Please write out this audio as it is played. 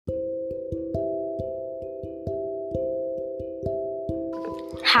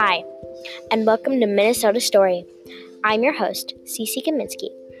Hi, and welcome to Minnesota Story. I'm your host, Cece Kaminsky,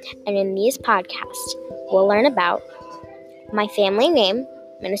 and in these podcasts, we'll learn about my family name,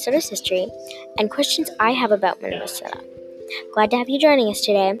 Minnesota's history, and questions I have about Minnesota. Glad to have you joining us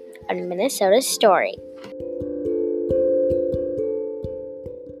today on Minnesota Story.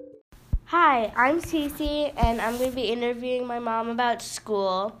 Hi, I'm Cece, and I'm going to be interviewing my mom about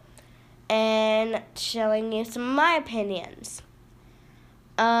school and showing you some of my opinions.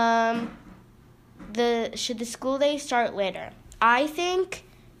 Should the school day start later? I think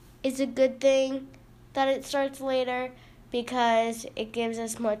it's a good thing that it starts later because it gives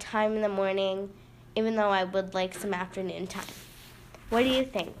us more time in the morning, even though I would like some afternoon time. What do you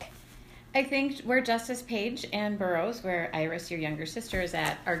think? I think where Justice Page and Burroughs, where Iris, your younger sister, is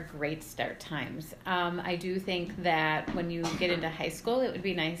at, are great start times. I do think that when you get into high school, it would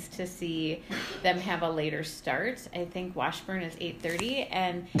be nice to see them have a later start. I think Washburn is 8:30,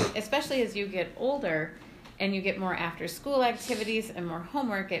 and especially as you get older and you get more after-school activities and more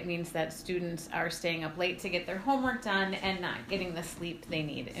homework, it means that students are staying up late to get their homework done and not getting the sleep they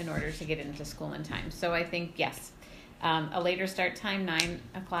need in order to get into school in time. So I think, yes, a later start time, 9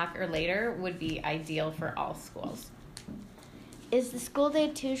 o'clock or later, would be ideal for all schools. Is the school day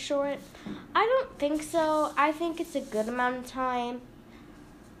too short? I don't think so. I think it's a good amount of time.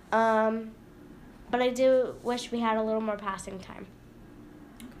 But I do wish we had a little more passing time.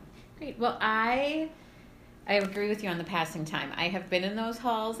 Great. Well, I agree with you on the passing time. I have been in those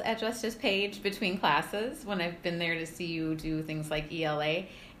halls at Justice Page between classes when I've been there to see you do things like ELA.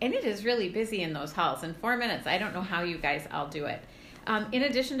 And it is really busy in those halls. In 4 minutes, I don't know how you guys all do it. In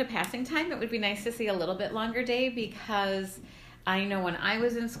addition to passing time, it would be nice to see a little bit longer day because I know when I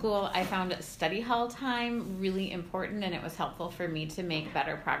was in school, I found study hall time really important, and it was helpful for me to make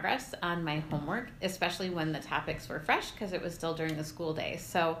better progress on my homework, especially when the topics were fresh because it was still during the school day.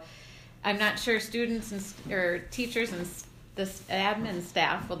 So I'm not sure students or teachers and the admin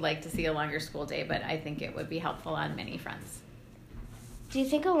staff would like to see a longer school day, but I think it would be helpful on many fronts. Do you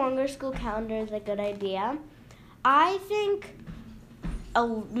think a longer school calendar is a good idea? I think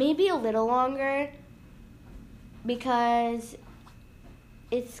maybe a little longer because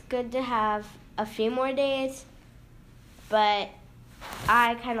it's good to have a few more days, but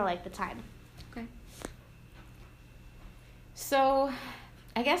I kind of like the time. Okay. So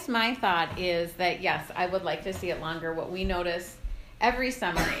I guess my thought is that, yes, I would like to see it longer. What we notice every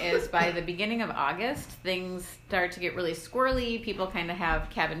summer is by the beginning of August, things start to get really squirrely. People kind of have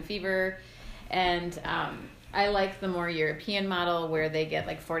cabin fever. And I like the more European model where they get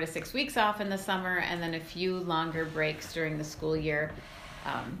like 4 to 6 weeks off in the summer and then a few longer breaks during the school year.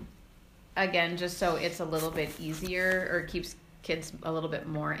 Again, just so it's a little bit easier or keeps kids a little bit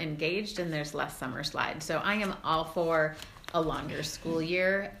more engaged and there's less summer slide. So I am all for a longer school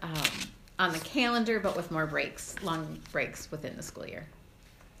year on the calendar, but with more breaks, long breaks within the school year.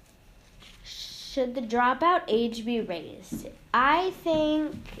 Should the dropout age be raised? I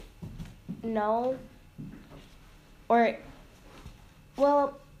think no.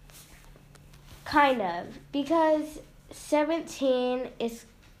 Well, kind of. Because 17 is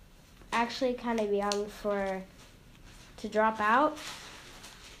actually kind of young to drop out,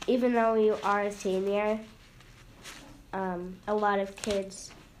 even though you are a senior. A lot of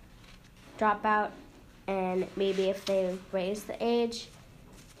kids drop out, and maybe if they raise the age,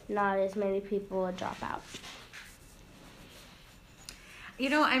 not as many people would drop out. You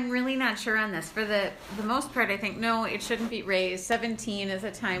know, I'm really not sure on this. For the most part, I think, no, it shouldn't be raised. 17 is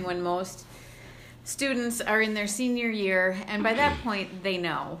a time when most students are in their senior year, and by that point, they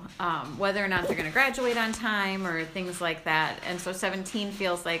know whether or not they're going to graduate on time or things like that. And so 17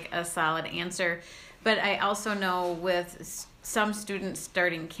 feels like a solid answer. But I also know with some students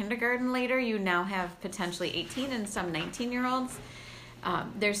starting kindergarten later, you now have potentially 18 and some 19-year-olds.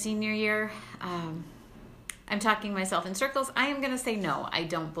 Their senior year, I'm talking myself in circles. I am going to say no. I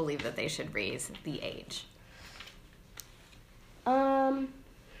don't believe that they should raise the age.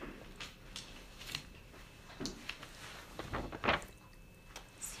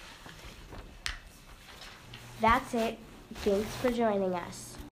 That's it. Thanks for joining us.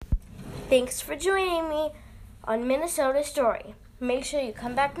 Thanks for joining me on Minnesota Story. Make sure you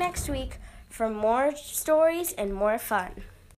come back next week for more stories and more fun.